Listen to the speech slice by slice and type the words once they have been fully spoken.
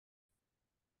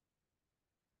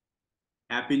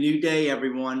Happy new day,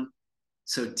 everyone.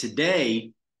 So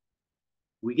today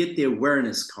we get the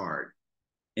awareness card.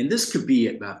 And this could be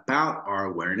about our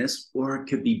awareness, or it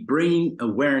could be bringing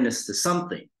awareness to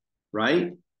something,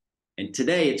 right? And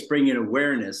today it's bringing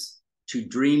awareness to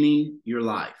dreaming your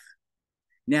life.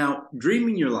 Now,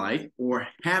 dreaming your life or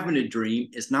having a dream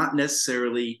is not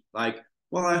necessarily like,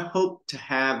 well, I hope to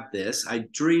have this. I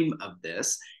dream of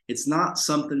this. It's not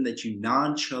something that you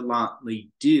nonchalantly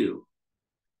do,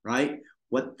 right?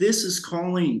 What this is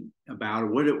calling about, or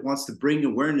what it wants to bring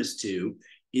awareness to,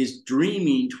 is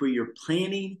dreaming to where you're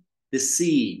planting the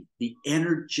seed, the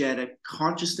energetic,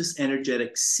 consciousness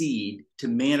energetic seed to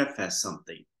manifest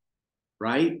something,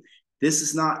 right? This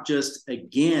is not just,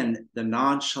 again, the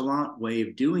nonchalant way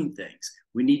of doing things.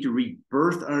 We need to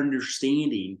rebirth our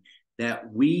understanding that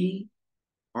we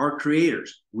are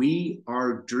creators, we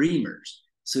are dreamers.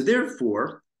 So,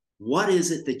 therefore, what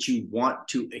is it that you want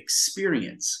to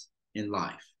experience in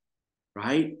life,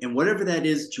 right? And whatever that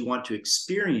is that you want to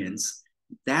experience,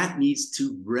 that needs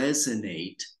to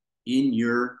resonate in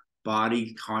your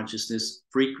body consciousness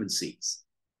frequencies.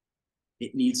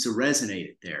 It needs to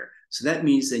resonate there. So that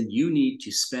means then you need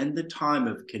to spend the time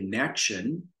of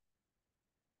connection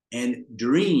and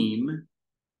dream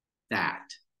that.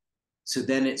 So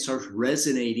then it starts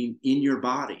resonating in your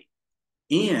body.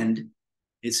 And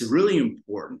it's really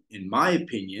important, in my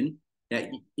opinion, that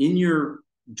in your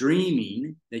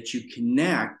dreaming that you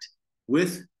connect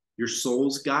with your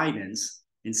soul's guidance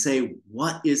and say,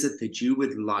 what is it that you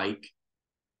would like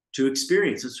to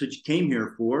experience? That's what you came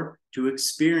here for, to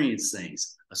experience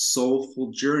things, a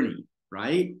soulful journey,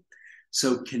 right?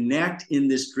 So connect in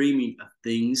this dreaming of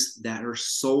things that are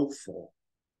soulful,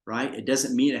 right? It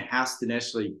doesn't mean it has to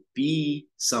necessarily be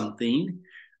something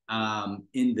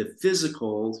in the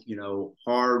physical,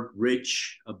 hard,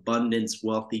 rich, abundance,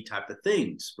 wealthy type of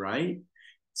things, right?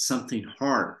 Something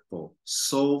heartful,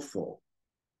 soulful.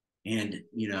 And,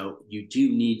 you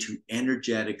do need to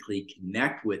energetically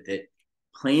connect with it,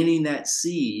 planting that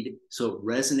seed so it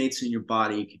resonates in your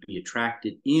body, it can be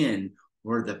attracted in,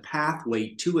 or the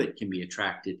pathway to it can be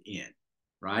attracted in,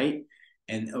 right?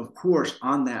 And of course,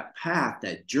 on that path,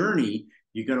 that journey,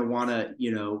 you're going to want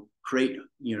to, create,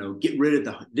 get rid of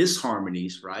the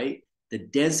disharmonies, right? The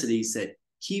densities that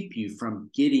keep you from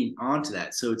getting onto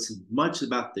that. So it's as much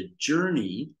about the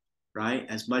journey, right,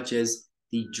 as much as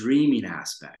the dreaming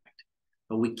aspect.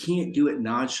 But we can't do it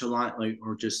nonchalantly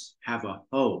or just have a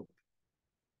hope,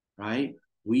 right?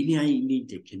 We need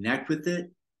to connect with it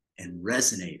and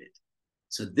resonate it.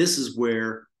 So this is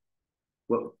where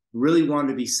what really wanted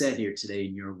to be said here today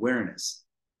in your awareness.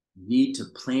 You need to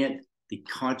plant the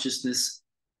consciousness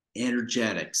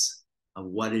energetics of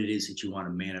what it is that you want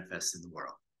to manifest in the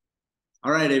world.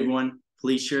 All right, everyone,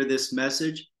 please share this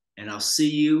message, and I'll see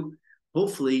you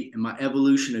hopefully in my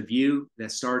evolution of you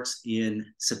that starts in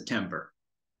September.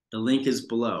 The link is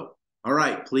below. All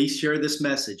right, please share this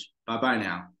message. Bye-bye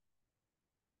now.